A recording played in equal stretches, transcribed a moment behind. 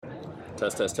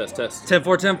Test, test, test, test.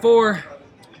 10-4, 10-4.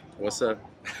 What's up?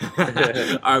 All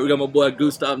right, we got my boy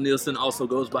Gustav Nielsen, also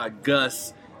goes by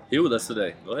Gus, here with us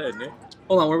today. Go ahead, Nick.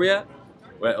 Hold on, where we at?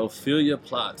 We're at Ophelia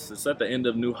Platz. It's at the end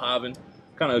of New Haven.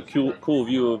 Kind of a cool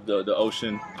view of the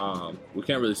ocean. We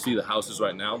can't really see the houses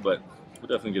right now, but we'll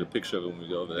definitely get a picture of it when we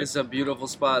go over there. It's a beautiful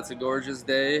spot. It's a gorgeous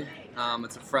day.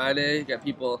 It's a Friday. You got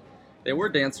people, they were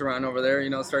dancing around over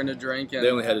there, starting to drink. And They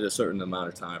only had it a certain amount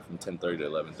of time, from 10:30 to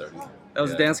 11:30. that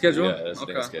was the dance schedule? Yeah, that's the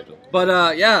dance schedule.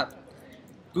 But,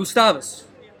 Gustavus,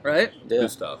 right? Yeah.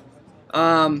 Good stuff.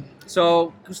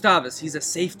 So Gustavus, he's a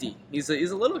safety. He's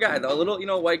a little guy though, a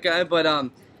little white guy. But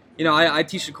I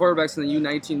teach the quarterbacks in the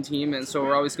U19 team, and so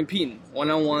we're always competing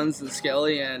one-on-ones and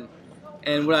Skelly. And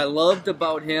what I loved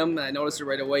about him, and I noticed it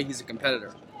right away, he's a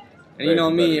competitor. And you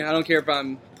know me, I don't care if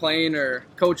I'm playing or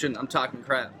coaching, I'm talking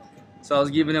crap. So I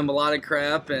was giving him a lot of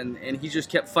crap, and he just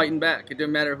kept fighting back. It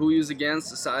didn't matter who he was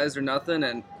against, the size or nothing,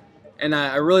 and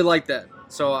I really liked that.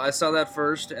 So I saw that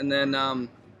first, and then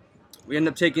we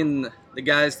ended up taking the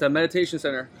guys to the meditation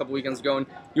center a couple weekends ago, and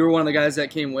you were one of the guys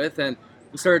that came with, and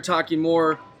we started talking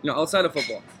more, outside of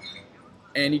football.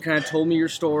 And you kind of told me your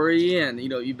story, and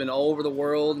you've been all over the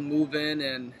world moving,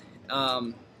 and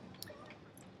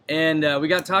we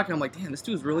got talking. I'm like, damn, this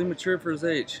dude's really mature for his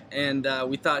age. And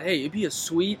we thought, hey, it'd be a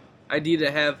sweet idea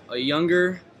to have a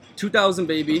younger 2000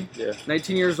 baby,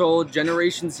 19 years old,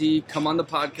 Generation Z, come on the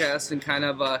podcast and kind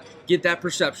of get that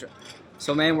perception.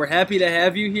 So, man, we're happy to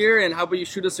have you here. And how about you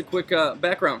shoot us a quick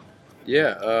background?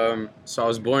 Yeah, so I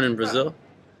was born in Brazil,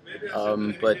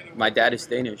 but my dad is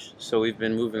Danish, so we've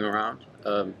been moving around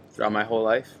throughout my whole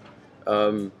life.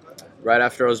 Right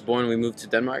after I was born, we moved to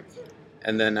Denmark,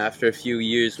 and then after a few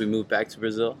years, we moved back to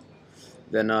Brazil.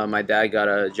 Then my dad got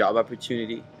a job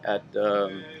opportunity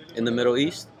in the Middle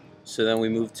East, so then we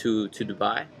moved to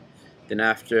Dubai. Then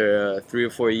after 3 or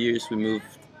 4 years, we moved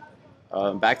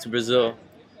back to Brazil,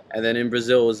 and then in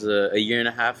Brazil was a year and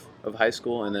a half of high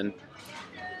school, and then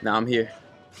now I'm here.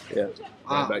 Yeah.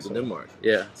 Back to Denmark.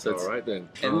 Yeah. So all right then.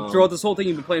 And throughout this whole thing,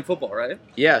 you've been playing football, right?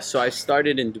 Yeah. So I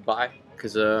started in Dubai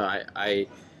because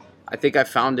I think I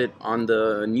found it on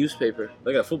the newspaper.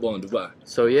 They got football in Dubai.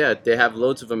 So yeah, they have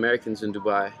loads of Americans in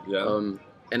Dubai. Yeah.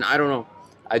 And I don't know.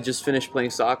 I just finished playing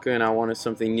soccer and I wanted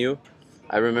something new.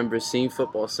 I remember seeing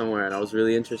football somewhere and I was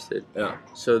really interested. Yeah.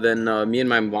 So then me and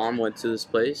my mom went to this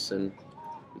place and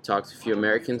we talked to a few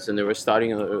Americans and they were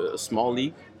starting a small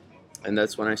league. And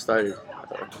that's when I started,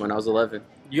 when I was 11.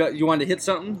 You wanted to hit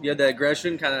something? You had that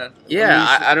aggression kind of?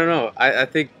 Yeah, I don't know. I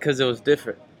think because it was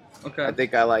different. Okay. I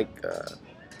think I like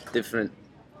different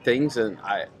things, and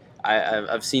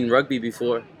I've seen rugby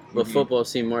before, but football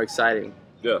seemed more exciting.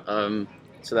 Yeah.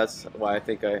 So that's why I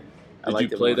think I Did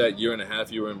liked you it play more. that year and a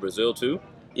half you were in Brazil too?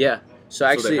 Yeah. So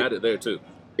actually, they had it there too.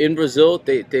 in Brazil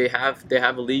they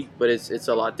have a league, but it's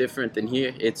a lot different than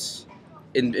here. It's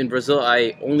in Brazil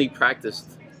I only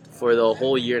practiced for the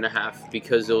whole year and a half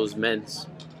because it was men's.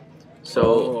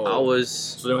 So I was.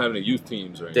 So they don't have any youth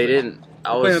teams or anything? They didn't. I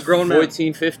Playing was a grown man.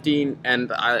 14, 15,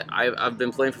 and I've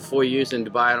been playing for 4 years in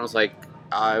Dubai, and I was like,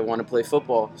 I want to play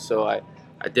football. So I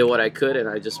did what I could, and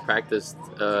I just practiced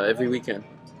every weekend.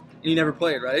 You never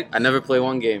played, right? I never played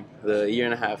one game, the year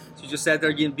and a half. So you just sat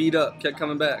there getting beat up, kept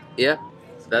coming back. Yeah,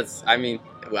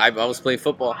 I was playing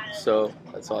football, so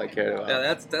that's all I cared about.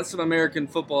 Yeah, that's some American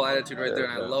football attitude right there,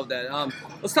 and I love that.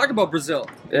 Let's talk about Brazil.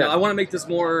 Yeah. I want to make this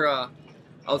more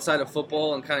outside of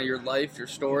football and kind of your life, your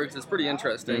story, because it's pretty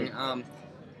interesting.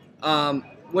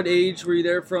 What age were you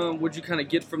there from? What'd you kind of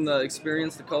get from the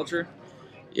experience, the culture?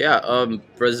 Yeah,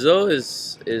 Brazil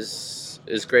is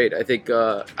great. I think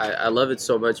I love it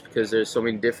so much because there's so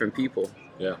many different people.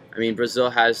 Yeah. I mean, Brazil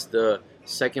has the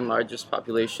second largest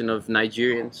population of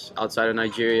Nigerians outside of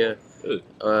Nigeria.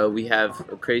 We have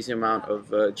a crazy amount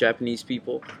of Japanese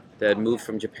people that moved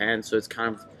from Japan, so it's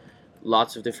kind of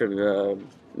lots of different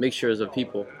mixtures of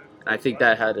people. And I think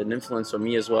that had an influence on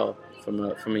me as well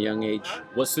from a young age.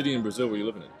 What city in Brazil were you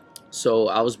living in? So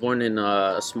I was born in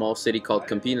a small city called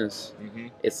Campinas.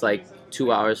 It's like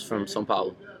 2 hours from São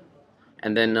Paulo.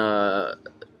 And then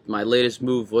my latest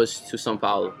move was to São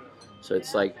Paulo. So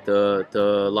it's like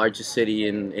the largest city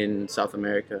in South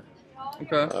America.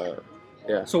 Okay.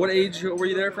 Yeah. So what age were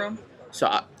you there from? So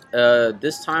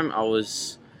this time I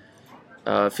was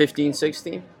 15,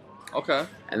 16. Okay.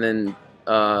 And then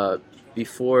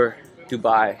before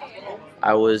Dubai,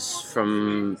 I was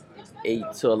from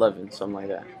 8 to 11, something like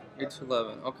that. 8 to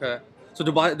 11. Okay. So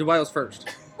Dubai was first.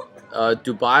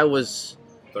 Dubai was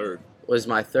Third. Was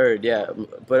my third, yeah.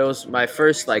 But it was my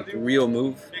first like real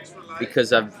move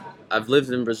because I've lived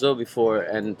in Brazil before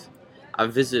and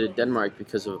I've visited Denmark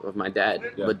because of my dad.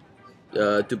 Yeah. But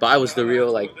Dubai was the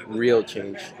real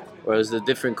change. Whereas the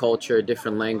different culture,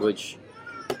 different language,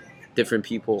 different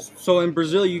people. So in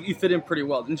Brazil, you fit in pretty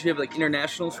well. Didn't you have like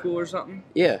international school or something?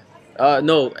 Yeah.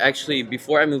 No, actually,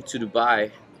 before I moved to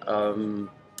Dubai,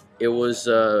 it was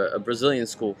a Brazilian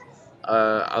school.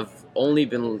 I've only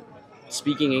been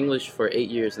speaking English for 8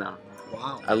 years now.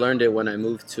 Wow. I learned it when I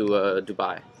moved to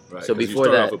Dubai. Right. So 'cause before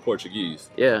you started that, off with Portuguese.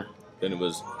 yeah, Then it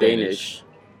was Danish,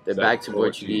 then so back to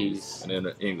Portuguese. and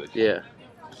then English. Yeah,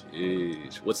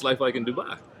 Jeez. What's life like in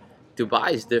Dubai?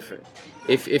 Dubai is different.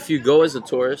 If you go as a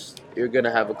tourist, you're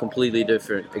gonna have a completely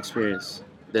different experience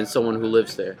than someone who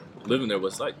lives there. Living there,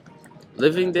 what's like?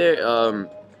 Living there,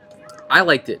 I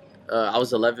liked it. I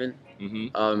was 11,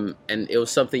 Mm-hmm. and it was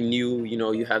something new. You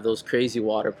know, you have those crazy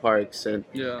water parks,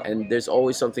 Yeah. and there's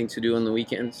always something to do on the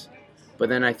weekends. But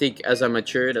then I think as I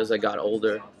matured, as I got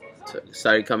older,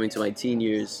 started coming to my teen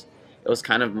years, it was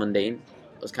kind of mundane.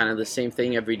 It was kind of the same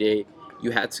thing every day. You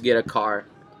had to get a car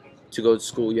to go to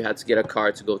school. You had to get a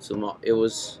car to go to the mall. It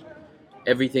was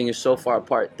everything is so far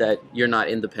apart that you're not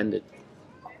independent.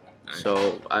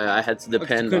 So I had to You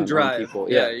depend couldn't on drive. people.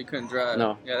 Yeah, Yeah, you couldn't drive.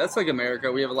 No. Yeah, that's like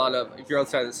America. We have a lot of. If you're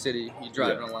outside the city, you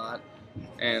driving Yeah. a lot.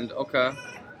 And okay.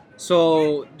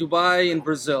 So Dubai and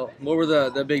Brazil, what were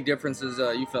the big differences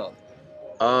you felt?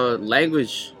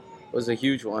 Language was a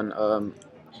huge one.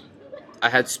 I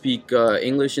had to speak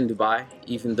English in Dubai,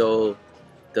 even though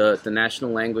the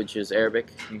national language is Arabic.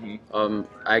 Mm-hmm.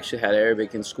 I actually had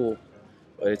Arabic in school,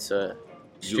 but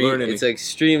You learn it's an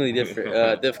extremely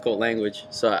difficult language.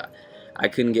 So I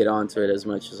couldn't get onto it as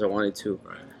much as I wanted to.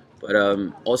 Right. But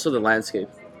also the landscape.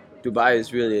 Dubai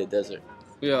is really a desert.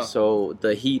 Yeah. So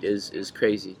the heat is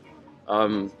crazy.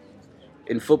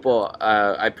 In football,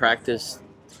 I practiced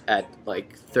at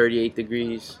like 38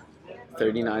 degrees,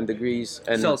 39 degrees,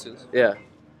 and Celsius. yeah,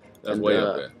 That's and, way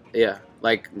up there. yeah,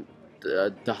 like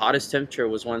the hottest temperature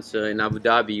was once in Abu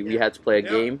Dhabi. We had to play a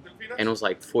game, and it was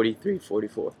like 43,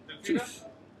 44,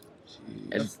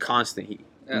 and constant heat.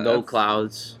 Yeah, No that's-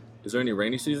 clouds. Is there any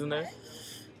rainy season there?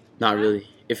 Not really.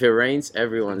 If it rains,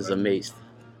 everyone is amazed.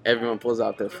 Everyone pulls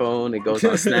out their phone. It goes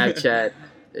on Snapchat.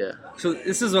 Yeah. So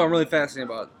this is what I'm really fascinated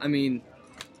about. I mean,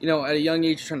 you know, at a young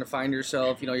age, you're trying to find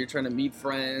yourself. You know, you're trying to meet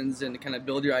friends and kind of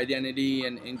build your identity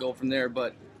and go from there.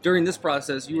 But during this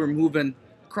process, you were moving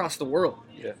across the world.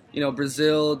 Yeah. You know,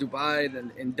 Brazil, Dubai,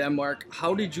 then in Denmark.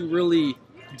 How did you really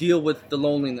deal with the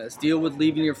loneliness? Deal with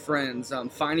leaving your friends,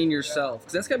 finding yourself?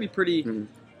 Because that's got to be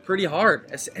pretty hard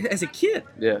as a kid.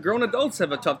 Yeah. Grown adults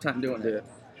have a tough time doing it. Yeah.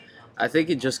 I think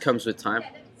it just comes with time.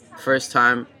 First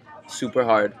time, super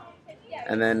hard,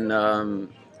 and then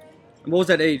What was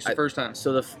that age the first time?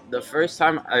 so the first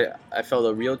time I felt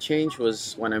a real change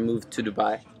was when I moved to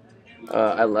Dubai.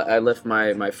 I left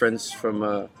my friends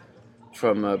from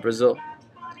Brazil.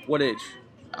 What age?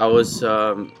 I was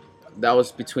that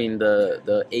was between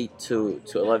the 8 to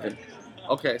 11.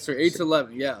 Okay, so 8 to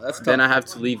 11. Yeah, that's tough. Then I have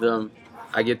to leave them.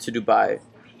 I get to Dubai.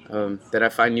 Then I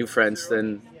find new friends.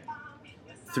 Then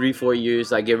 3-4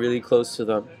 years I get really close to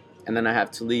them, and then I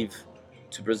have to leave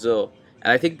to Brazil.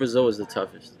 And I think Brazil was the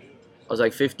toughest. I was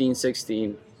like 15,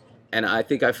 16, and I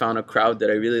think I found a crowd that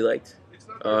I really liked.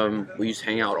 We used to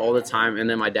hang out all the time, and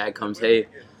then my dad comes, "Hey,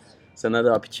 it's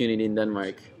another opportunity in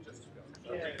Denmark."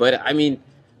 But I mean,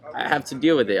 I have to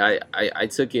deal with it. I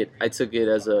took it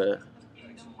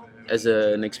as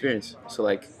an experience. So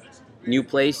like, new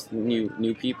place,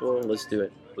 new people. Let's do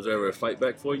it. Was there ever a fight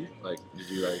back for you? Like, did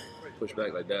you like push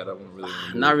back like that? I wouldn't really.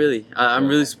 Not really. I'm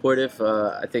really supportive.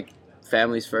 I think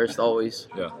family's first always.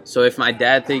 Yeah. So if my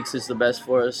dad thinks it's the best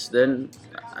for us, then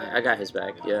I got his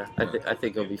back. Yeah, I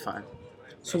think he'll be fine.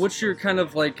 So what's your kind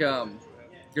of like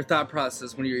your thought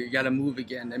process when you got to move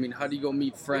again? I mean, how do you go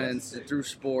meet friends through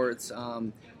sports?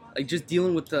 Like just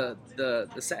dealing with the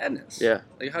sadness. Yeah.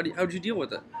 Like how'd you deal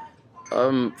with it?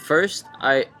 First,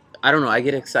 I don't know. I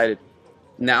get excited.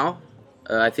 Now,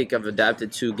 I think I've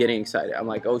adapted to getting excited. I'm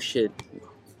like, oh shit,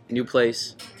 new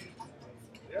place.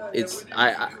 It's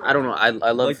I don't know. I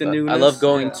love Like the newness? I love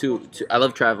going Yeah. to I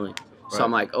love traveling. So Right.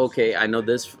 I'm like, okay, I know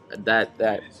this, that.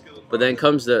 But then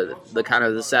comes the kind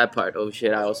of the sad part. Oh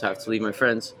shit, I also have to leave my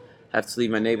friends, have to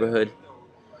leave my neighborhood.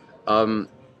 And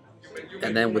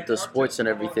then with the sports and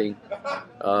everything,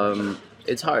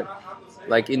 it's hard.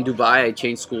 Like in Dubai, I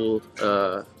changed school.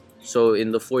 So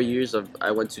in the 4 years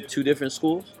I went to 2 different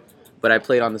schools, but I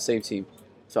played on the same team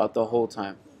throughout the whole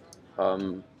time.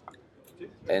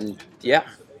 And yeah,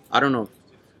 I don't know.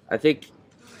 I think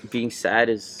being sad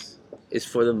is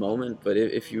for the moment, but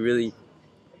if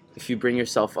you bring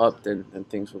yourself up, then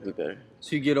things will be better.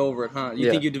 So you get over it, huh? You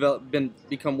Yeah. think you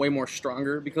become way more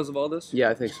stronger because of all this? Yeah,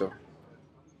 I think so.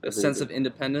 a sense of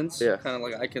independence. Yeah. Kind of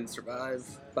like I can survive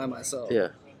by myself. Yeah,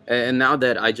 and now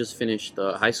that I just finished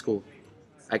high school,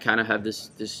 I kind of have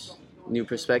this new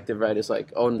perspective, right? It's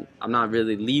like, oh, I'm not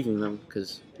really leaving them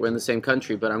because we're in the same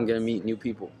country, but I'm gonna meet new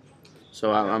people.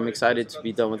 So I'm excited to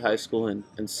be done with high school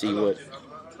and see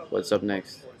what's up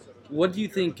next. What do you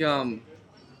think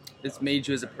it's made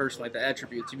you as a person, like the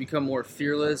attributes? You become more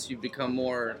fearless. You become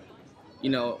more,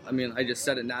 I mean, I just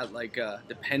said it, not like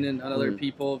dependent on other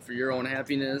people for your own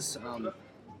happiness.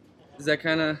 Is that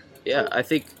kind of? Yeah, I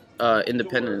think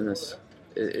independence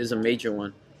is a major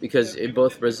one because in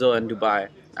both Brazil and Dubai,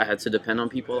 I had to depend on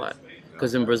people a lot.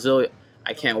 Because in Brazil,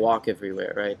 I can't walk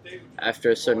everywhere, right?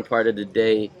 After a certain part of the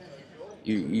day,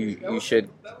 you should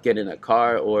get in a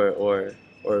car or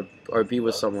be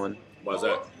with someone. Why's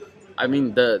that? I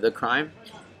mean, the crime.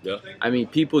 Yeah. I mean,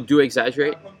 people do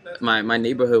exaggerate. My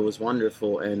neighborhood was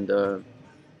wonderful, and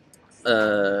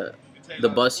the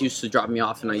bus used to drop me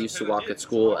off, and I used to walk at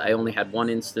school. I only had one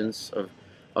instance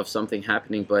of something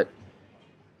happening, but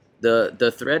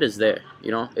the threat is there.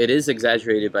 It is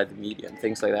exaggerated by the media and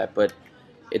things like that, but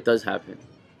it does happen.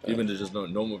 Even to just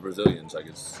normal Brazilians, like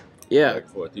it's Yeah, back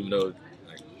and forth. Even though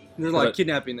There's a lot of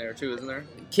kidnapping there too, isn't there?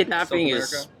 kidnapping South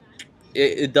is America?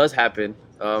 it does happen,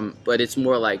 but it's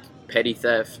more like petty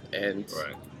theft and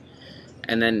right.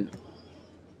 and then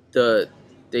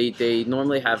they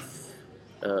normally have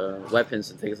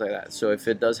weapons and things like that. So if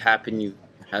it does happen, you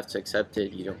have to accept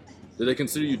it. Do they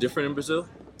consider you different in Brazil?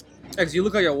 Because you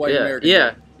look like a white Yeah, American.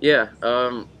 yeah.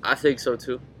 I think so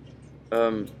too.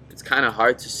 It's kind of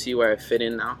hard to see where I fit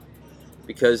in now,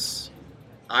 because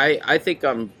I think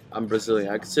I'm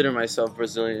Brazilian. I consider myself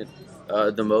Brazilian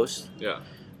the most. Yeah.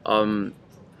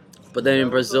 But then in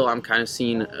Brazil, I'm kind of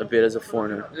seen a bit as a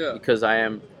foreigner Yeah. because I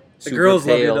am The super girls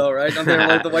love you pale. though, right? Don't they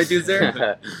like the white dudes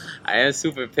there? I am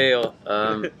super pale,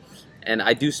 and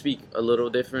I do speak a little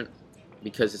different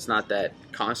because it's not that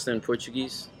constant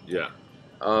Portuguese. Yeah.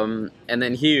 And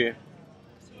then here,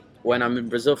 when I'm in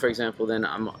Brazil, for example, then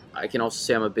I can also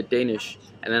say I'm a bit Danish.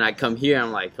 And then I come here,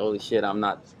 I'm like, holy shit, I'm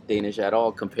not Danish at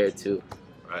all compared to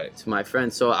my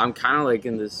friends. So I'm kind of like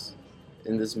in this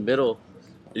middle.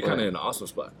 You're kind of in an awesome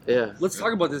spot. Yeah. Let's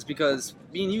talk about this because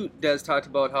me and you, Des, talked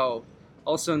about how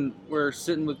all of a sudden we're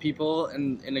sitting with people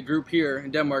in a group here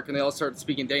in Denmark and they all start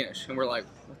speaking Danish. And we're like,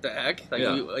 what the heck? Like,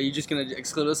 Yeah. are you just going to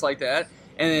exclude us like that?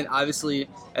 And then obviously,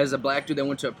 as a black dude that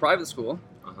went to a private school,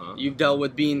 you've dealt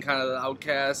with being kind of the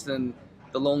outcast and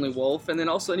the lonely wolf. And then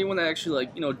also anyone that actually,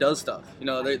 does stuff.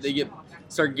 They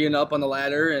start getting up on the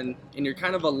ladder and you're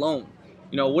kind of alone.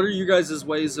 What are you guys'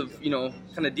 ways of,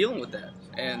 kind of dealing with that?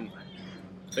 And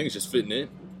I think it's just fitting in.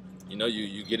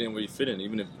 You get in where you fit in.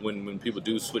 Even if when people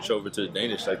do switch over to the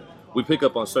Danish, like we pick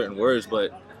up on certain words,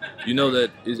 but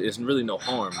that it's really no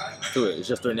harm to it. It's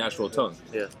just their natural tongue.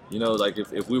 Yeah. Like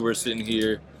if we were sitting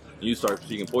here and you start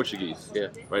speaking Portuguese, Yeah.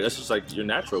 right? That's just like you're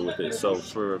natural with it. So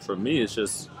for me, it's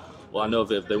just, well, I know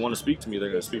if they want to speak to me, they're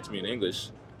going to speak to me in English,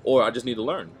 or I just need to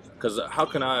learn. Because how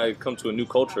can I come to a new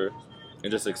culture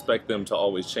and just expect them to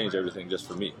always change everything just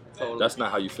for me? Totally. That's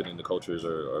not how you fit into cultures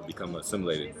or become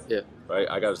assimilated. Yeah. Right?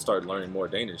 I got to start learning more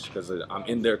Danish because I'm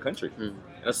in their country. Mm.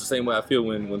 And that's the same way I feel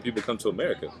when people come to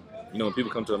America. When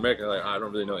people come to America, they're like, I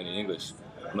don't really know any English.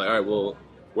 I'm like, all right, well,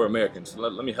 we're Americans. So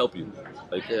let me help you.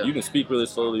 Like, Yeah. you can speak really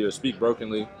slowly or speak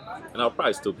brokenly, and I'll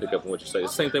probably still pick up on what you say.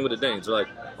 It's the same thing with the Danes. They're like,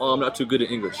 oh, I'm not too good at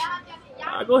English.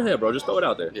 Go ahead, bro. Just throw it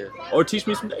out there. Yeah. Or teach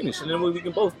me some Danish, and then we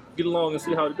can both get along and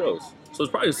see how it goes. So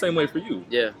it's probably the same way for you.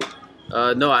 Yeah.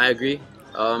 No, I agree.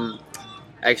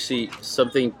 Actually,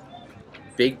 something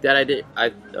big that I did.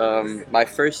 My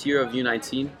first year of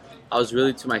U19, I was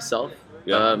really to myself.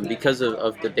 Yeah. Because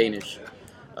of the Danish.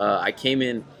 I came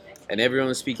in, and everyone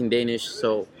was speaking Danish,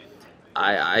 so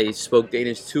I spoke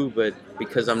Danish too. But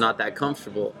because I'm not that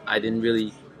comfortable, I didn't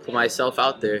really put myself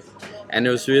out there. And it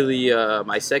was really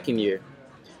my second year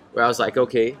where I was like,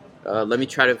 okay, let me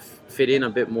try to fit in a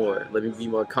bit more. Let me be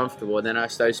more comfortable. And then I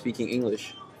started speaking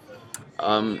English.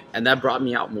 And that brought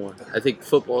me out more. I think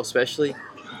football especially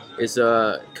is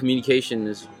communication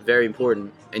is very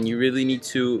important. And you really need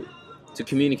to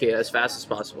communicate as fast as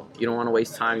possible. You don't want to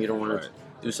waste time. You don't want to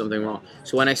do something wrong.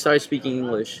 So when I started speaking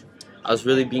English, I was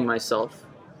really being myself.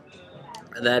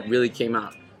 And that really came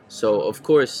out. So, of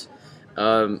course,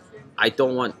 I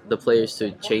don't want the players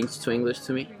to change to English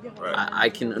to me. Right. I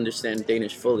can understand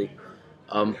Danish fully.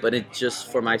 But it's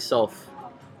just for myself.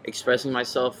 Expressing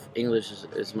myself, English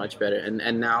is much better.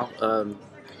 And now,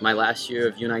 my last year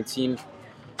of U19,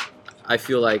 I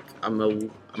feel like I'm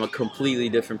a completely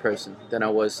different person than I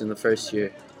was in the first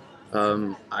year.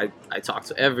 I talk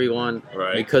to everyone.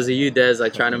 Right. Because of you, Des. I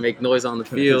try to make noise on the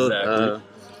field. Exactly.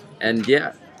 And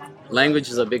yeah, language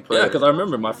is a big part. Yeah, of because it. I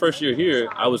remember my first year here,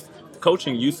 I was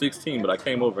coaching U16, but I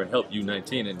came over and helped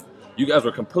U19, and you guys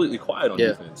were completely quiet on Yeah.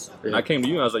 defense. And Yeah. I came to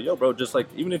you and I was like, yo, bro, just like,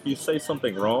 even if you say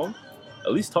something wrong,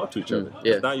 at least talk to each other.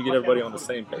 Yeah. Now you get everybody on the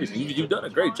same page. And you've done a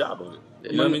great job of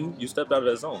it. You know what I mean? You stepped out of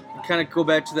that zone. Kind of go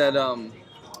back to that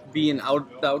being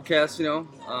the outcast, you know.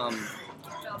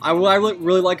 What I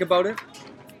really like about it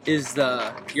is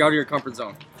you're out of your comfort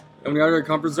zone. And when you're out of your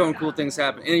comfort zone, cool things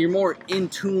happen. And you're more in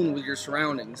tune with your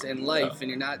surroundings and life, and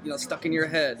you're not stuck in your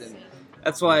head. And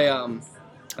that's why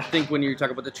I think when you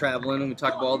talk about the traveling and we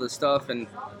talk about all this stuff and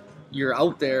you're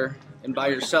out there and by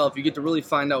yourself, you get to really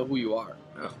find out who you are.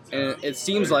 And it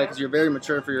seems like, because you're very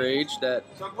mature for your age, that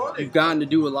you've gotten to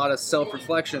do a lot of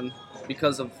self-reflection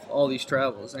because of all these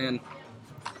travels. And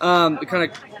to kind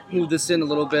of move this in a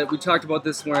little bit, we talked about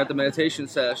this when we were at the meditation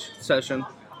session,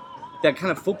 that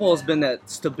kind of football has been that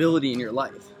stability in your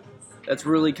life. That's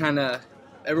really kind of,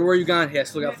 everywhere you've gone, hey, I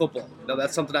still got football. No,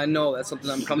 that's something I know, that's something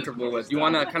I'm comfortable with. You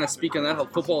want to kind of speak on that, how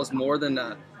football is more than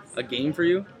a game for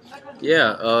you?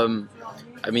 Yeah,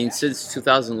 I mean, since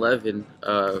 2011,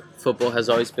 football has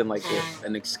always been like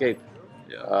an escape.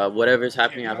 Whatever's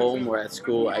happening at home or at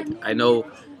school, I know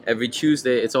every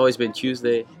Tuesday, it's always been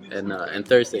Tuesday and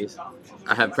Thursdays,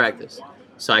 I have practice.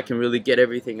 So I can really get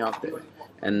everything out there.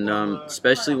 And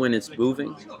especially when it's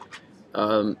moving,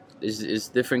 it's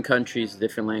different countries,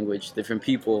 different language, different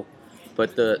people.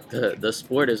 But the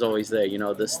sport is always there. You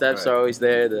know, the steps are always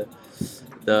there.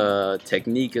 The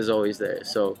technique is always there.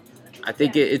 So I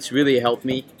think it's really helped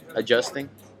me adjusting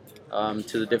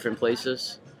to the different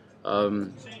places.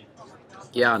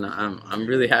 Yeah, and I'm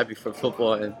really happy for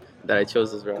football and that I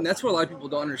chose this route. And that's what a lot of people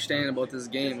don't understand about this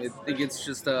game. It gets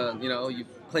just, you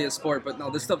play a sport, but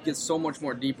no, this stuff gets so much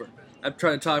more deeper. I've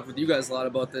tried to talk with you guys a lot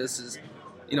about this is,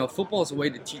 football is a way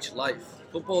to teach life.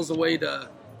 Football is a way to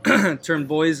turn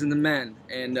boys into men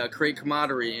and create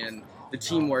camaraderie and the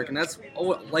teamwork, and that's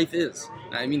what life is.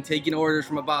 I mean, taking orders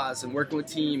from a boss and working with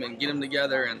team and getting them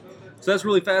together, and so that's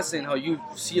really fascinating how you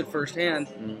see it firsthand.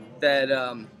 That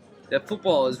that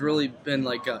football has really been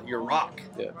like your rock.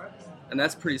 Yeah. And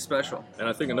that's pretty special. And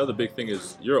I think another big thing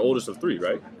is you're oldest of three,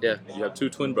 right? Yeah. You have two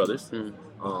twin brothers.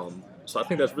 So I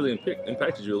think that's really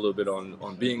impacted you a little bit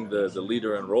on being the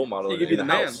leader and role model in the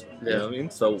house. Yeah. You know what I mean?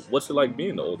 So what's it like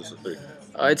being the oldest of three?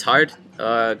 It's hard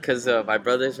because my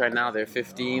brothers right now, they're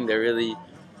 15. They're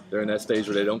in that stage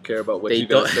where they don't care about what they you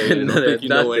got to say. They don't think you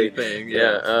know anything.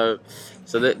 Yeah.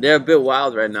 So they're a bit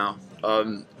wild right now.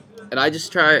 And I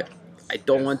just try. I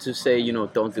don't want to say,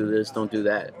 don't do this, don't do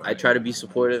that. I try to be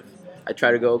supportive. I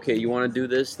try to go, okay, you want to do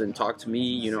this, then talk to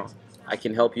me. I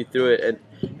can help you through it.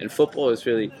 And football is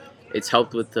really, it's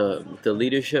helped with the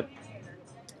leadership.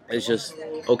 It's just,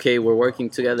 okay, we're working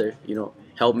together.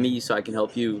 Help me so I can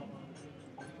help you.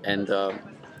 And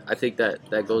I think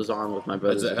that goes on with my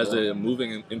brothers. Has the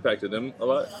moving impacted them a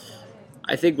lot?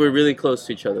 I think we're really close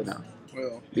to each other now.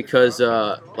 Well, Because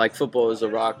like football is a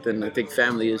rock, then I think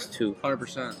family is too.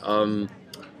 100%.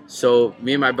 So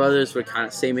me and my brothers were kind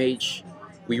of same age.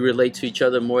 We relate to each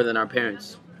other more than our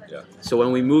parents. Yeah. So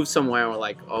when we move somewhere and we're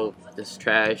like, oh, this is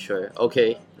trash, or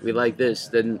okay, we like this,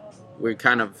 then we're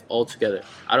kind of all together.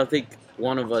 I don't think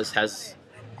one of us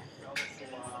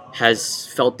has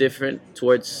felt different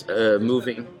towards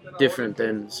moving different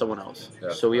than someone else.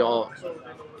 Yeah. So we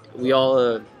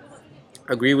all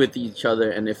agree with each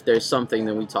other, and if there's something,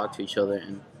 then we talk to each other,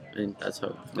 and that's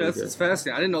how. It's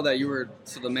fascinating. I didn't know that you were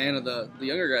the man of the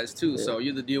younger guys too. Yeah. So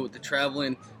you have to deal with the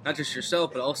traveling, not just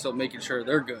yourself, but also making sure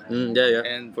they're good. Yeah,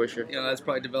 And for sure. that's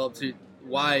probably developed to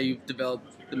why you've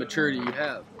developed the maturity you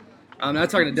have. I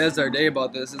was talking to Des the other day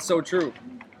about this. It's so true.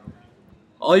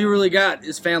 All you really got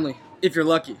is family, if you're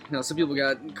lucky. Some people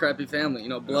got crappy family.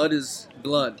 Blood is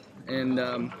blood, and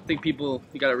I think you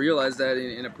got to realize that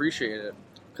and appreciate it,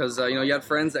 because you got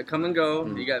friends that come and go.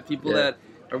 You got people that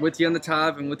are with you on the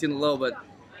top and with you on the low,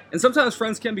 and sometimes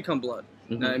friends can become blood.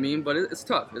 You know what I mean? But it's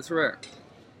tough. It's rare.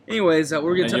 Anyways,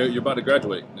 we're gonna. You're about to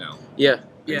graduate now. Yeah.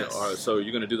 Yes. All right, so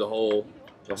you're gonna do the whole.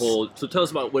 So tell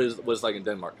us about what it's like in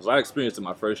Denmark, because I experienced it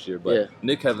my first year, but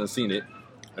Nick hasn't seen it,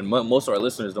 and most of our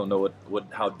listeners don't know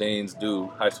how Danes do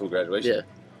high school graduation.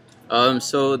 Yeah.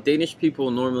 So Danish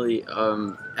people normally,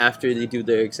 after they do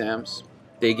their exams,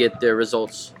 they get their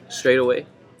results straight away,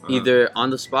 either on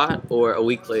the spot or a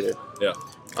week later. Yeah.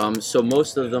 So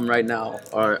most of them right now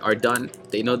are done.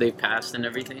 They know they've passed and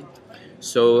everything.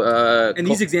 So and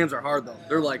these exams are hard though.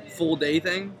 They're like full day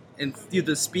thing, and you have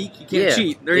to speak. You can't Yeah.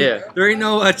 cheat. There ain't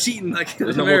no cheating like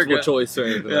There's in no America. multiple choice or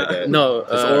anything like that. No,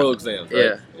 it's oral exams.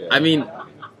 Right? Yeah. I mean,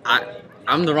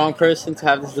 I'm the wrong person to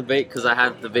have this debate, because I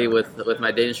have debate with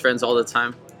my Danish friends all the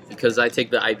time, because I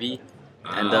take the IB,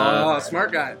 And Oh,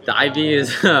 smart guy. the IB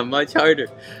is much harder.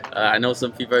 I know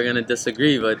some people are gonna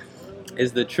disagree, but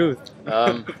it's the truth.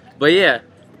 But yeah,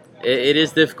 it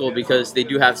is difficult because they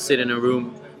do have to sit in a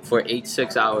room for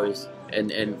 6 hours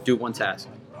and do one task.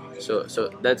 So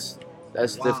that's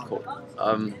difficult.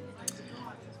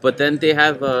 But then they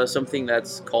have something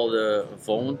that's called a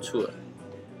phone tour.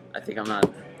 I think I'm not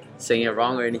saying it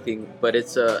wrong or anything, but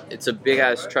it's a big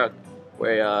ass truck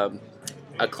where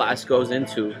a class goes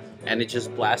into, and it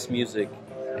just blasts music,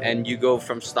 and you go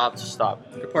from stop to stop.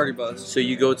 The party bus. So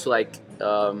you go to like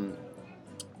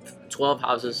 12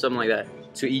 houses, something like that,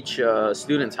 to each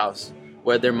student's house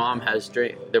where their mom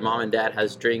and dad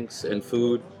has drinks and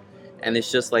food, and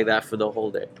it's just like that for the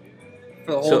whole day.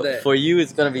 For the whole So day. for you,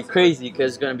 it's gonna be crazy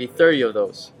because it's gonna be 30 of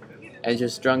those, and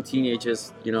just drunk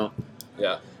teenagers,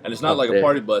 Yeah, and it's not Up like a there.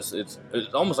 party bus. It's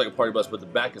almost like a party bus, but the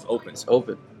back is open. It's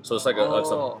open, So it's like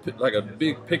like a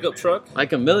big pickup truck,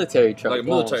 like a military truck. like a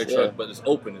military almost, truck, but it's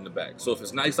open in the back. So if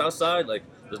it's nice outside, like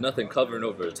there's nothing covering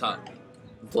over the top. yeah.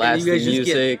 Blasting guys just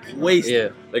music, get wasted. yeah.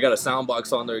 They got a sound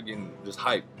box on there getting just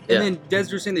hype. And Yeah. then Des,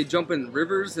 you're saying they jump in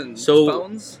rivers and So,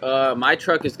 fountains? My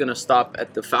truck is gonna stop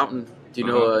at the fountain. Do you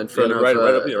know in front Yeah, of right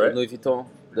up here, right? Louis Vuitton?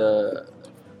 The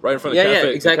Right in front of Yeah, the yeah,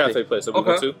 cafe, exactly. the cafe place that we Okay.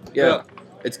 went to. yeah,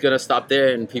 it's gonna stop there,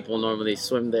 and people normally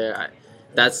swim there.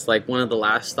 That's like one of the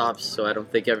last stops, so I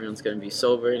don't think everyone's gonna be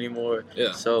sober anymore.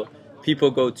 Yeah. So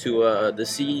people go to the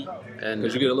sea, and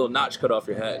Because you get a little notch cut off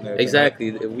your hat. And everything.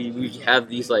 exactly, we have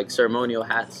these like ceremonial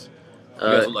hats. You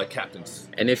guys look like captains.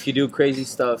 And if you do crazy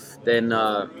stuff, then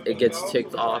it gets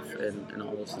ticked off and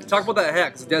all those things. Talk about that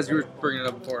hat, because Des, you were bringing it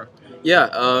up before. Yeah.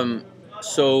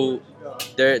 So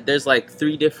there's like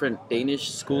 3 different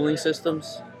Danish schooling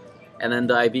systems, and then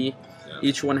the IB. Yeah.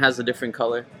 Each one has a different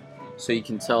color, so you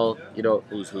can tell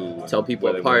Who's who? tell people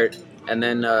where they apart. And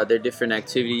then there are different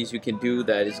activities you can do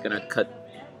that is gonna cut.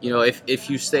 If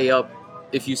you stay up,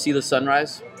 if you see the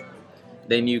sunrise,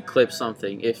 then you clip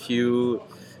something. If you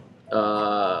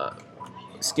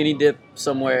skinny dip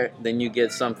somewhere, then you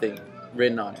get something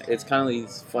written on it. It's kind of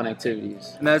these fun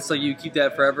activities. And that's like you keep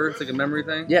that forever? It's like a memory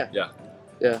thing? Yeah.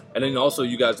 And then also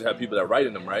you guys have people that write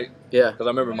in them, right? Yeah. Because I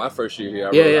remember my first year here,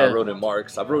 Yeah, I wrote in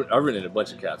Marks. I've written in a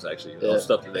bunch of caps actually. Yeah.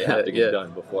 Stuff that they have to get Yeah.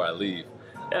 done before I leave.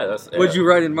 Yeah, that's. What'd you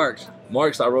write in March?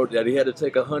 Marks, I wrote that he had to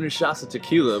take 100 shots of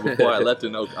tequila before I left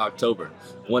in October.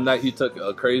 One night he took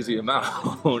a crazy amount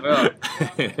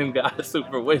and got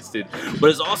super wasted. But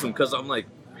it's awesome because I'm like,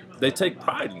 they take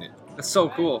pride in it. That's so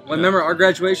cool. Well, remember our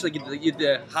graduation, like you had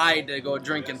to hide to go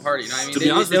drink and party. You know what I mean? To be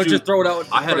honest they with would you, just throw it out.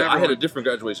 I had in front of a everyone. different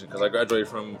graduation because I graduated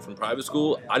from private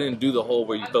school. I didn't do the whole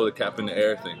where you throw the cap in the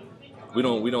air thing. We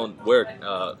don't wear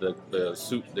the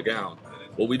suit, the gown.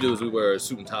 What we do is we wear a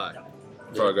suit and tie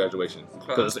for our graduation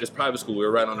because it's private school. We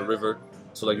were right on the river,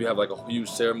 so like you have like a huge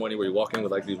ceremony where you walk in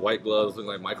with like these white gloves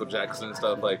looking like Michael Jackson and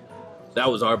stuff. Like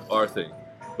that was our thing.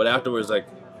 But afterwards, like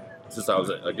since I was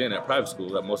again at private school,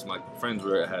 that most of my friends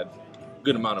had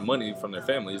good amount of money from their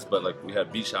families, but like we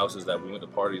had beach houses that we went to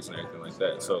parties and everything like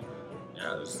that. So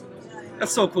yeah, it was,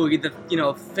 That's so cool. You get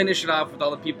to finish it off with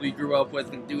all the people you grew up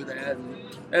with and do that. And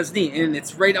that's neat. And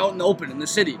it's right out in the open in the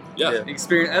city. yeah. Yeah. The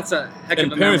experience. That's a heck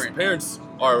And of a memory. parents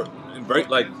are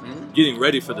getting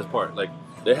ready for this part. Like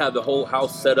they have the whole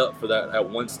house set up for that at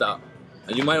one stop.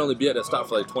 And you might only be at that stop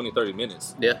for like 20, 30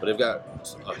 minutes. Yeah. But they've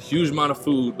got a huge amount of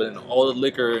food, but then all the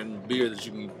liquor and beer that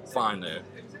you can find there.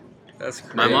 That's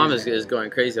crazy. My mom is going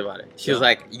crazy about it. She was Yeah.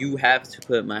 like, "You have to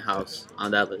put my house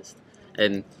on that list,"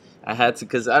 and I had to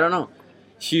because I don't know.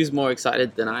 She's more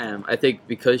excited than I am. I think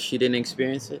because she didn't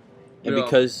experience it, and Yeah.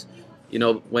 because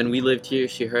when we lived here,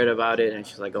 she heard about it, and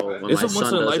she's like, "Oh, when It's my a son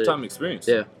once in a does lifetime it." experience.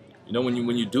 Yeah. You know, when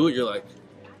you do it, you're like,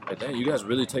 dang, you guys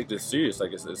really take this serious.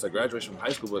 Like it's a graduation from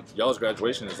high school, but y'all's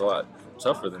graduation is a lot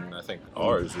tougher than I think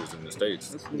ours is in the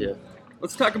States. Yeah.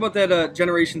 Let's talk about that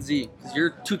Generation Z. 'Cause you're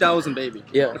 2000 baby.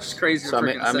 Yeah. Which is crazy. So to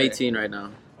I'm freaking say. 18 right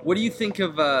now. What do you think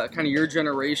of kind of your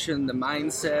generation, the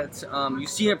mindset? You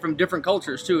see it from different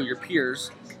cultures too. Your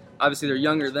peers, obviously they're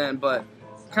younger then, but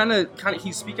kind of, can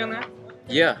you speak on that?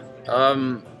 Yeah.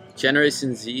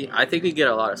 Generation Z, I think we get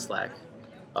a lot of slack.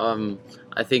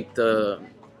 I think the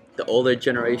older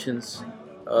generations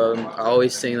are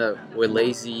always saying that we're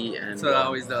lazy and That's what it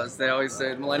always does. They always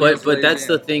say millennials. but that's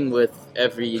lazy. the thing with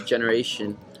every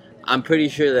generation. I'm pretty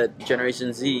sure that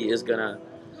Generation Z is gonna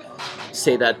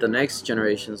say that the next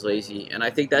generation's lazy, and I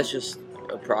think that's just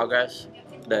a progress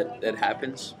that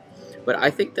happens. But I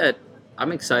think that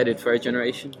I'm excited for our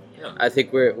generation. Yeah. I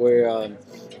think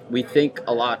we think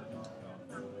a lot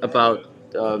about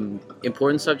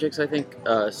important subjects. I think,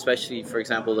 especially for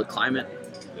example, the climate.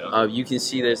 Yeah. You can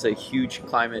see there's a huge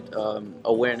climate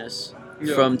awareness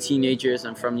from teenagers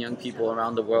and from young people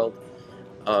around the world.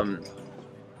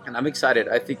 And I'm excited.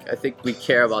 I think we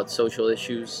care about social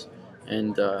issues,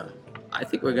 and I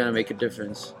think we're gonna make a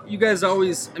difference. You guys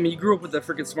always, I mean, you grew up with a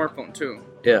freaking smartphone too.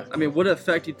 Yeah. I mean, what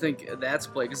effect do you think that's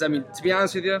played? Because I mean, to be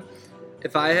honest with you,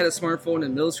 if I had a smartphone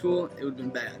in middle school, it would have been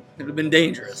bad. It would have been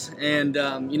dangerous. And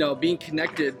you know, being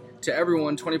connected to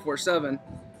everyone 24/7,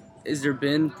 has there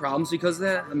been problems because of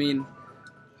that? I mean,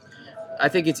 I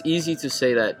think it's easy to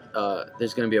say that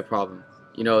there's gonna be a problem.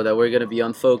 You know, that we're gonna be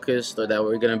unfocused or that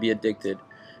we're gonna be addicted.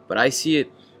 But I see it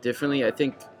differently. I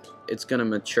think it's gonna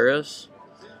mature us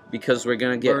because we're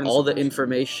gonna get all the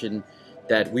information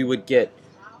that we would get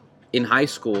in high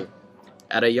school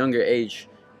at a younger age,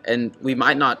 and we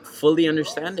might not fully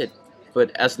understand it,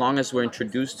 but as long as we're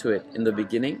introduced to it in the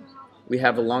beginning, we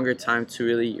have a longer time to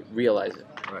really realize it.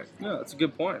 Right. yeah, that's a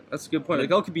good point. That's a good point. Like,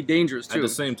 it could be dangerous too. At the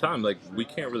same time, like, we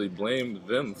can't really blame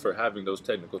them for having those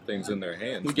technical things in their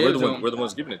hands. We gave it to We're them. the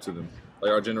ones giving it to them.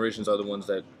 Like, our generations are the ones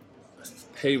that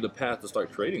pave the path to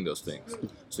start creating those things.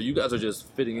 So you guys are just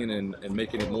fitting in and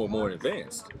making it more and more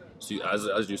advanced. So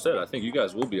as you said, I think you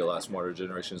guys will be a lot smarter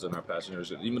generations than our past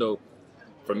generations. Even though,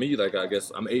 for me, like, I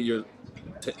guess I'm 9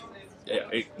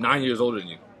 years older than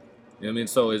you. You know what I mean?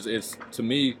 So it's to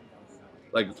me,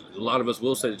 like, a lot of us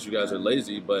will say that you guys are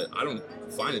lazy, but I don't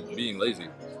find it being lazy.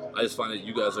 I just find that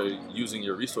you guys are using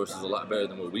your resources a lot better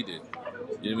than what we did. You know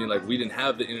what I mean? Like, we didn't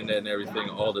have the internet and everything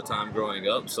all the time growing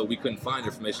up, so we couldn't find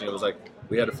information. It was like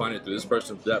we had to find it through this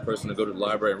person, that person, to go to the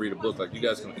library and read a book. Like, you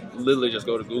guys can literally just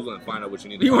go to Google and find out what you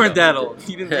need to You find weren't out. that old.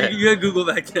 You didn't. You had Google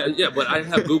back then. Yeah, but I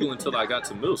didn't have Google until I got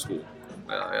to middle school.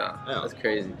 Yeah. That's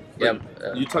crazy. Like,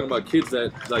 Yeah. you talking about kids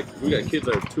that, like, we got kids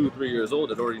that are 2-3 years old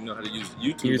that already know how to use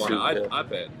YouTube on an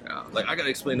iPad. Yeah. Like, I gotta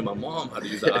explain to my mom how to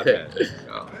use the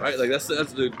iPad. Right? Like, that's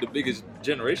the biggest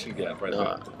generation gap right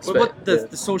there. What about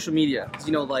the social media?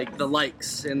 You know, like the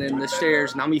likes and then the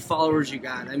shares and how many followers you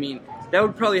got. I mean, that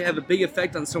would probably have a big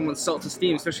effect on someone's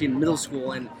self-esteem, especially in middle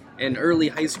school and early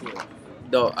high school.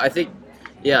 No, I think,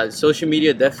 yeah, social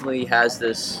media definitely has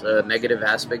this negative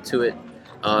aspect to it.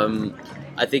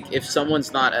 I think if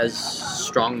someone's not as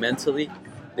strong mentally,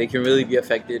 they can really be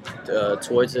affected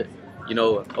towards it. You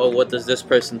know, oh, what does this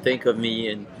person think of me?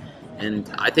 And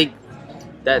I think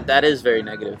that is very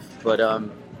negative. But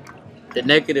the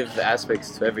negative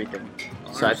aspects to everything.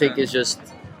 So I think it's just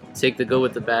take the good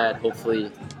with the bad.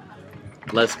 Hopefully,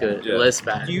 less good, less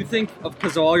bad. Do you think,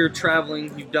 because of all your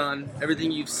traveling you've done,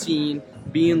 everything you've seen,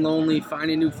 being lonely,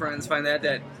 finding new friends, find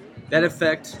that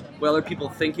effect what other people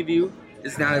think of you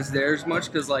is not as there as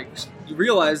much? Because, like, you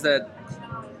realize that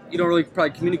you don't really probably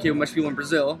communicate with much people in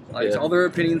Brazil. Like, all their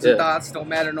opinions and thoughts don't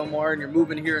matter no more, and you're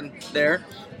moving here and there.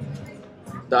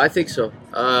 I think so.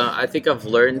 I think I've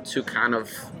learned to kind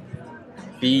of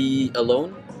be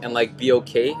alone and, like, be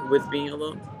okay with being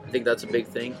alone. I think that's a big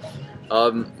thing.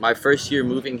 My first year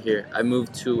moving here, I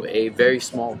moved to a very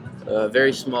small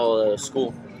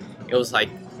school. It was like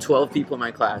 12 people in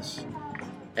my class,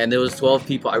 and there was 12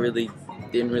 people I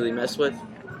didn't really mess with.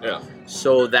 Yeah.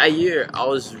 So that year, I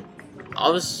was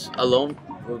alone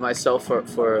with myself for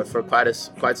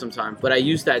quite some time. But I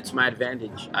used that to my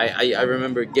advantage. I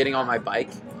remember getting on my bike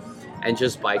and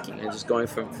just biking and just going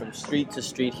from street to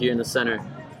street here in the center.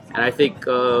 And I think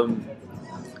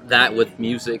that with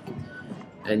music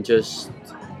and just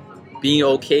being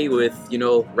okay with, you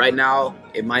know, right now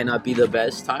it might not be the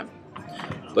best time,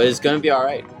 but it's gonna be all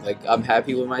right. Like, I'm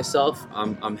happy with myself.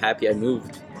 I'm happy I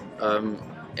moved.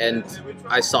 And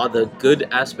I saw the good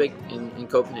aspect in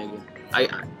Copenhagen.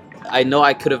 I know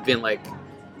I could have been like,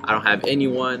 I don't have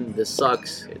anyone, this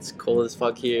sucks, it's cold as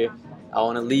fuck here, I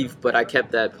want to leave, but I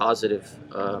kept that positive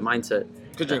mindset.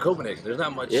 Because you're in Copenhagen, there's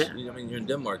not much. I mean, you're in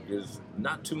Denmark. There's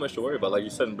not too much to worry about. Like you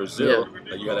said, in Brazil,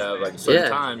 like, you gotta have like a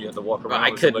certain time. You have to walk around.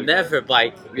 I could never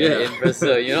bike in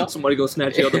Brazil. You know, somebody go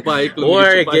snatch you on the bike,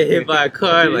 or get hit by a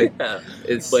car. Like,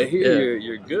 but here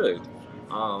you're good.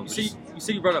 You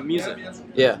said you brought up music.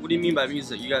 Yeah. What do you mean by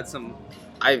music? You got some.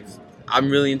 I'm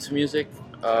really into music,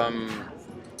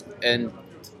 and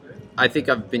I think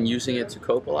I've been using it to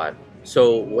cope a lot.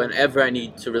 So whenever I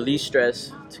need to release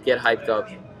stress, to get hyped up,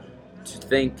 to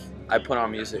think, I put on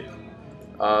music.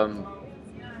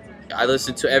 I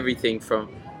listen to everything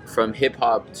from hip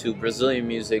hop to Brazilian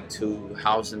music to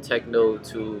house and techno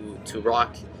to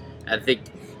rock. I think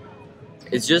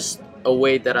it's just a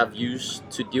way that I've used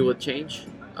to deal with change.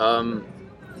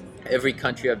 Every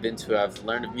country I've been to, I've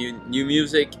learned new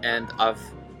music, and I've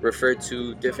referred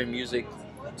to different music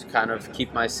to kind of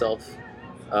keep myself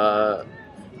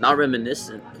not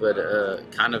reminiscent, but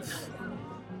kind of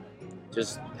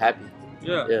just happy.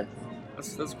 Yeah.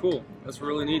 That's cool. That's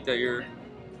really neat that you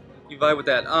vibe with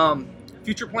that.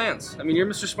 future plans. I mean, you're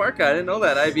Mr. Smart Guy. I didn't know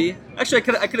that, IB. Actually,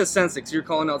 I could have sensed it because you're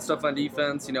calling out stuff on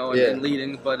defense, you know, and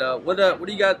leading. But what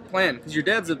do you got planned? Because your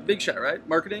dad's a big shot, right?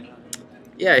 Marketing.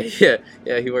 Yeah.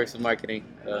 He works in marketing.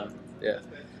 Yeah. You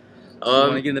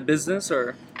want to get into business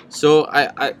or? So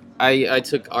I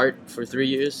took art for 3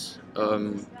 years,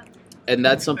 and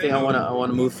that's something I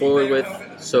wanna move forward with.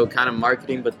 So kind of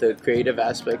marketing, but the creative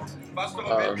aspect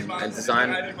and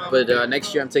design. But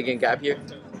next year I'm taking a gap year,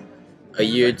 a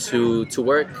year to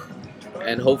work,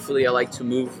 and hopefully I like to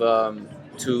move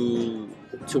to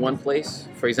one place.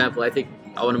 For example, I think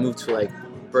I want to move to like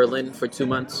Berlin for 2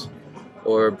 months,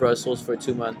 or Brussels for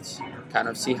 2 months. Kind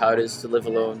of see how it is to live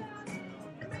alone.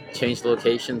 Change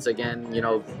locations again, you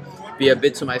know, be a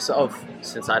bit to myself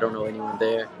since I don't know anyone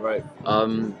there. Right.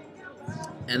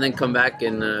 And then come back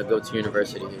and go to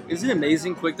university. Isn't it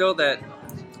amazing, quick though, that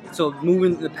so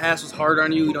moving in the past was hard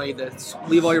on you? You know, you had to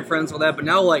leave all your friends, all that, but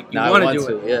now like you want to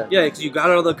do it. Yeah, because you got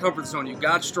out of the comfort zone, you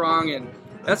got strong, and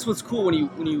that's what's cool when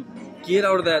you get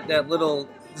out of that little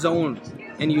zone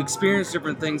and you experience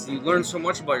different things and you learn so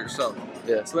much about yourself.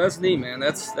 Yeah. So that's neat, man.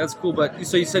 That's cool. But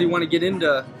so you said you want to get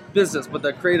into business, but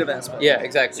the creative aspect. Yeah,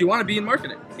 exactly. So you want to be in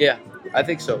marketing. Yeah, I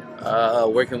think so.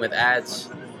 Working with ads,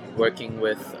 working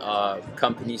with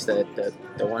companies that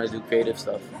want to do creative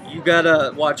stuff. You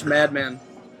gotta watch Mad Men.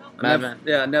 Mad Men.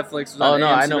 Yeah, Netflix. Was Oh on no,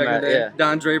 AMC I know back in Mad. the day. Yeah.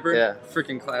 Don Draper. Yeah.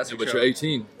 Freaking classic. But show. you're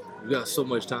 18. You got so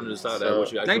much time to decide So,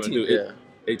 what you actually want to 19. do. Yeah.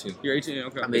 18. You're 18.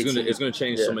 Okay. I'm It's 18. gonna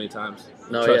change Yeah. so many times.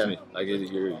 No, Trust yeah. me. Like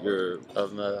you're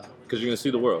because Uh, you're gonna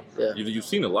see the world. Yeah. You've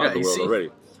seen a lot of the you world see. already,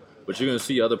 but you're gonna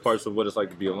see other parts of what it's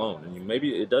like to be alone, and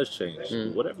maybe it does change.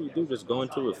 Mm. Whatever you do, just go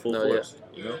into it full No, yeah. force.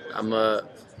 You know.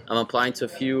 I'm applying to a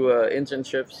few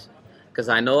internships because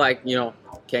I know I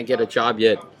can't get a job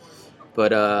yet,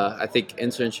 but I think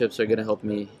internships are gonna help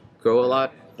me grow a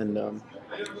lot. And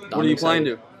What are you applying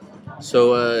to?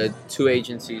 So 2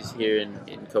 agencies here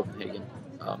in Copenhagen.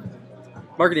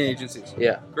 Marketing agencies.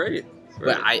 Yeah. Great.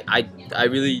 But I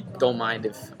really don't mind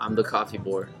if I'm the coffee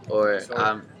boy or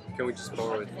Can we just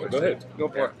borrow it? Go ahead. Go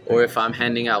for it. or if I'm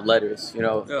handing out letters. You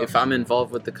know, Yeah. if I'm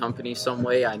involved with the company some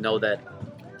way, I know that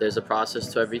there's a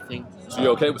process to everything. So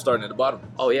you're okay with starting at the bottom?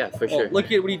 Oh yeah, for sure. Well,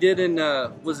 look at what he did in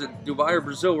was it Dubai or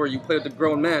Brazil, where you played with the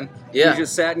grown men. Yeah. You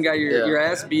just sat and got Yeah. your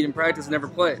ass beat in practice, and never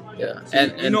played. Yeah, So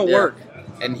you know yeah. work.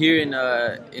 And here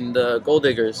in the Gold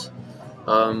Diggers,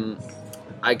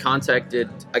 I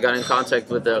got in contact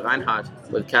with Reinhard,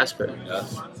 with Casper,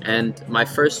 Yes. and my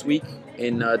first week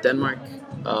in Denmark,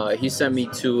 he sent me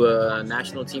to a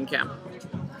national team camp.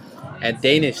 And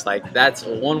Danish, like that's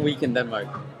 1 week in Denmark.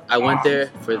 I went there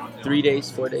for 3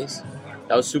 days, 4 days.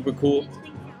 That was super cool.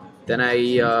 Then I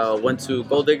went to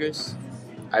Gold Diggers.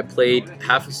 I played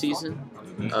half a season,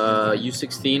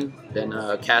 U16. Then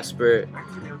Casper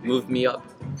moved me up.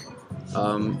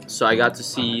 So I got to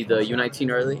see the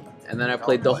U19 early. And then I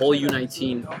played the whole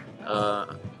U19.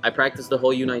 I practiced the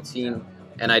whole U19,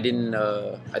 and I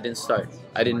didn't start.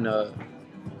 I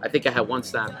think I had 1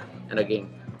 snap in a game.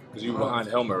 Because you were behind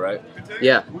Helmer, right?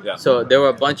 Yeah. Yeah. So there were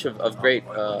a bunch of great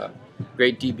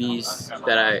DBs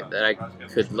that I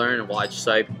could learn and watch.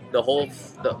 So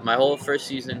my whole first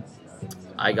season,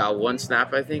 I got 1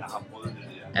 snap, I think,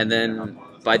 and then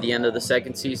by the end of the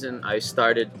second season, I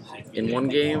started in 1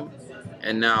 game,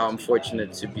 and now I'm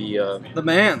fortunate to be The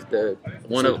man.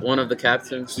 one of the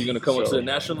captains. So you're gonna come up to the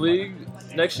National League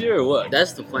next year or what?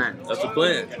 That's the plan. That's the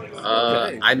plan.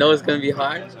 Okay. I know it's gonna be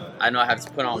hard. I know I have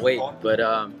to put on weight, but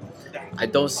I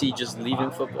don't see just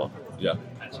leaving football. Yeah.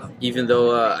 Even though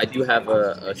I do have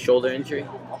a shoulder injury,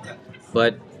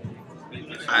 but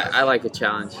I like a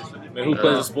challenge. Man, who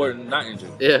plays a sport and not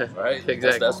injured? Yeah, Right?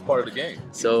 exactly. That's part of the game.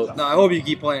 So No, I hope you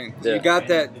keep playing. 'Cause Yeah. You got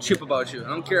that chip about you. I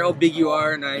don't care how big you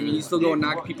are, and I mean you still go and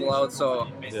knock people out. So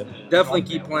Yeah. definitely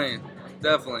keep playing.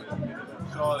 Definitely.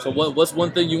 So what's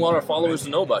one thing you want our followers to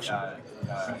know about you?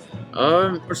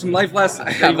 Or some life lessons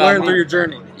that About you learned me? through your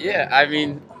journey. yeah, I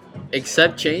mean,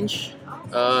 accept change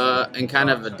and kind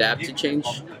of adapt to change.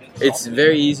 It's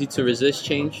very easy to resist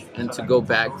change and to go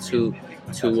back to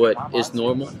what is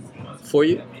normal for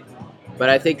you. But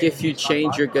I think if you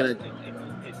change,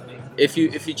 if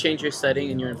you change your setting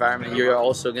and your environment, you're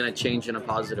also gonna change in a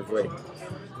positive way.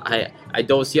 I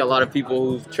don't see a lot of people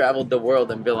who've traveled the world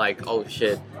and been like, oh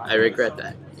shit, I regret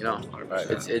that. You know, Right.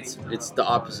 it's the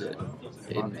opposite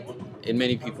in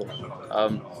many people.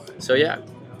 So yeah,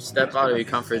 step out of your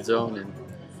comfort zone and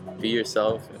be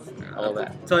yourself and all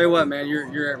that. Tell you what, man,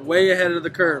 you're way ahead of the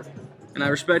curve, and I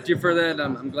respect you for that.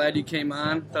 I'm glad you came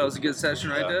on. That was a good session,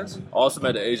 right, Des? Awesome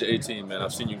at the age of 18, man.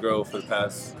 I've seen you grow for the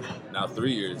past now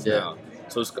 3 years Yeah. now.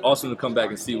 So it's awesome to come back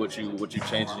and see what you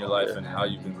changed in your life and how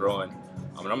you've been growing.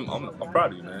 I mean, I'm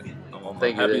proud of you, man. I'm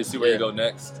happy to see where you go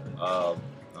next. I'm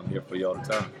here for you all the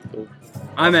time. Cool.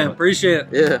 All right, man. Appreciate it.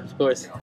 Yeah, of course.